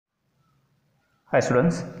Hi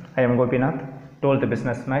students, I am Gopinath, 12th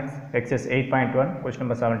Business Maths, exercise 8.1, question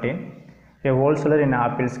number 17. A wholesaler in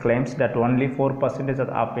apples claims that only 4% of the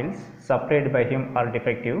apples supplied by him are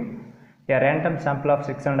defective. A random sample of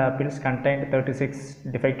 600 apples contained 36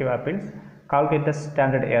 defective apples. Calculate the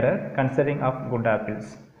standard error considering of good apples.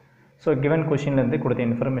 So given question la irundhu kodutha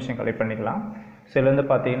information collect pannikalam. So idhula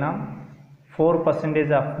irundhu pathina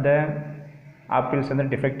 4% of the apples வந்து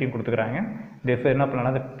defective கொடுத்துக்கிறாங்க. therefore என்ன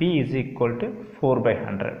பண்ணலாம், p is equal to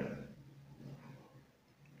 4/100.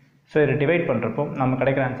 So இதை divide பண்ணுறப்போ நம்ம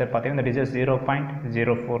கிடைக்கிற answer பார்த்தீங்கன்னா that is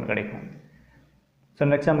 0.04 கிடைக்கும். ஸோ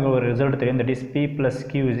நெக்ஸ்ட் நமக்கு ஒரு ரிசல்ட் தெரியும், that is p plus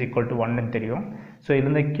q is equal to 1 தெரியும். ஸோ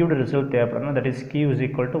இதுலேருந்து q result தேவைப்படணும், that is q is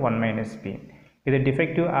equal to 1 minus p. இது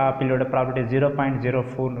டிஃபெக்டிவ் ஆப்பிளோட ப்ராபர்ட்டி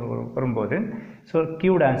 0.04 வரும்போது ஸோ q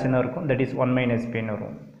ஆன்சர் என்ன இருக்கும், that is 1 minus p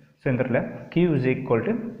வரும். ஸோ இந்த இடத்துல q is equal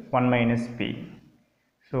to 1 minus p.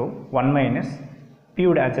 So 1 minus p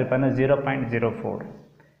உடைய ஆன்சர் பண்ண 0.04.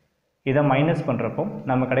 இதை மைனஸ் பண்ணுறப்போ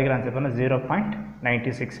நம்ம கிடைக்கிற ஆன்சர் பண்ண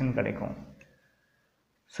 0.96 கிடைக்கும்.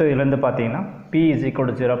 ஸோ இதுலேருந்து பார்த்தீங்கன்னா p is equal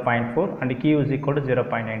to 0.4 and q is equal to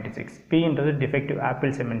 0.96. pன்றது defective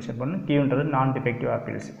ஆப்பிள்ஸை mention பண்ணணும், qன்றது நான் டிஃபெக்டிவ்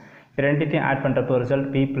ஆப்பிள்ஸ். ரெண்டுத்தையும் ஆட் பண்ணுறப்போ result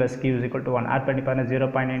p plus q is equal to 1. Add பண்ணி பார்த்தா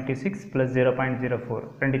 0.96 plus 0.04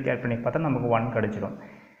 ரெண்டுத்தையும் ஆட் பண்ணி பார்த்தா நமக்கு 1 கிடைச்சிடும்.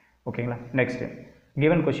 ஓகேங்களா. நெக்ஸ்ட்டு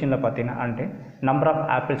கிவன் கொஷினில் பார்த்தீங்கன்னா அண்டு நம்பர் ஆஃப்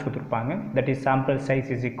ஆப்பிள்ஸ் கொடுத்துருப்பாங்க, that is sample size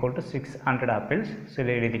is equal to 600 apples. So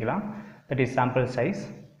இதை எழுதிக்கலாம், that is sample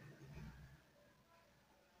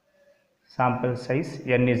size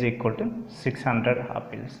n is equal to 600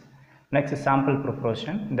 apples. Next sample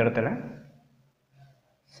proportion, இந்த இடத்துல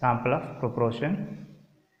sample of proportion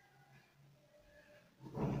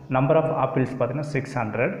number of apples பார்த்தீங்கன்னா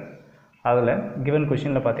 600. அதில் given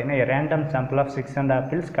கொஷினில் பார்த்தீங்கன்னா random sample of 600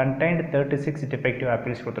 apples contained 36 defective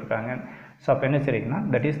apples கொடுத்துருக்காங்க. So அப்போ என்ன சரிங்கன்னா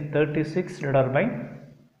தட் இஸ்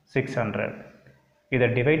 36/600. இதை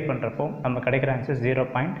டிவைட் பண்ணுறப்போ நம்ம கிடைக்கிற ஆன்சர்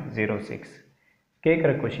 0.06.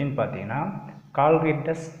 கேட்குற கொஷின் பார்த்தீங்கன்னா கால்குலேட்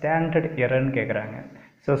த ஸ்டாண்டர்ட் எரர்னு கேட்குறாங்க.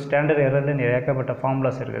 ஸோ ஸ்டாண்டர்ட் எரரில் ஏகப்பட்ட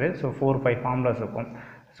ஃபார்முலாஸ் இருக்குது. ஸோ 4-5 ஃபார்முலாஸ் இருக்கும்.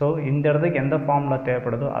 ஸோ இந்த இடத்துக்கு எந்த ஃபார்முலா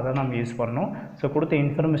தேவைப்படுதோ அதை நம்ம யூஸ் பண்ணணும். ஸோ கொடுத்த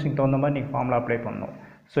இன்ஃபர்மேஷனுக்கு தகுந்த மாதிரி நீங்கள் ஃபார்முலா அப்ளை பண்ணணும்.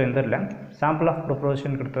 ஸோ இந்த இதில் சாம்பிள் ஆஃப்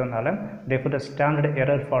ப்ரொப்போர்ஷன் கொடுத்ததுனால therefore the standard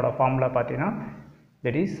error for formula பார்த்தீங்கன்னா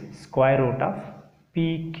that is square root of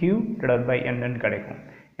pq divided by n கிடைக்கும்.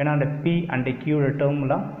 ஏன்னா அந்த p அண்ட் q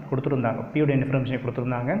டேர்ம்லாம் கொடுத்துருந்தாங்க, p உடைய இன்ஃபர்மேஷன்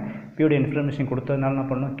கொடுத்துருந்தாங்க. p உடைய இன்ஃபர்மேஷன் கொடுத்ததுனால என்ன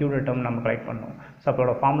பண்ணணும், q டேர்ம் நம்ம கலெக்ட் பண்ணணும். ஸோ அப்போட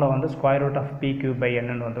ஃபார்முலா வந்து square root of pq by n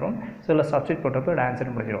வந்துடும். ஸோ இதில் சப்ஸ்டிட் பண்ணுறப்போ இதோட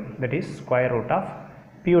ஆன்சர் முடிஞ்சிடும், that is square root of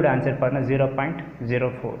p உடைய ஆன்சர் பார்த்தீங்கன்னா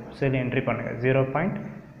 0.04. ஸோ இதில் என்ட்ரி பண்ணுங்கள்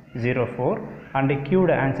 0.04 அண்ட் q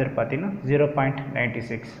உடைய ஆன்சர் பார்த்தீங்கன்னா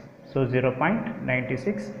 0.96. So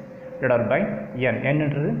 0.96 divided by n.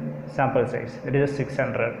 என்னன்றது சாம்பிள் சைஸ், it is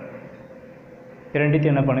 600.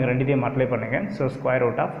 ரெண்டுத்தையும் என்ன பண்ணுங்கள், ரெண்டுத்தையும் மல்டிப்ளை பண்ணுங்கள். ஸோ ஸ்கொயர்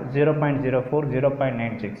ரூட் ஆஃப் 0.04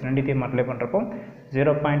 0.96 ரெண்டுத்தையும் மல்டிப்ளை பண்ணுறப்போ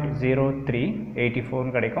 0.0384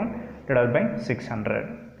 கிடைக்கும் divided by 600.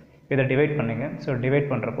 இதை டிவைட் பண்ணுங்கள். ஸோ டிவைட்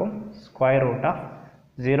பண்ணுறப்போ ஸ்கொயர் ரூட் ஆஃப்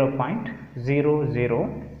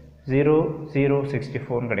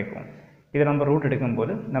 0.000064 கிடைக்கும். இதை நம்ம ரூட்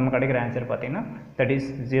எடுக்கும்போது நம்ம கிடைக்கிற ஆன்சர் பார்த்தீங்கன்னா தட் இஸ்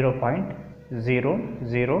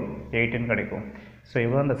 0.008 கிடைக்கும். ஸோ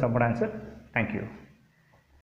இவ்வளோ அந்த சம்மோட ஆன்சர். தேங்க்யூ.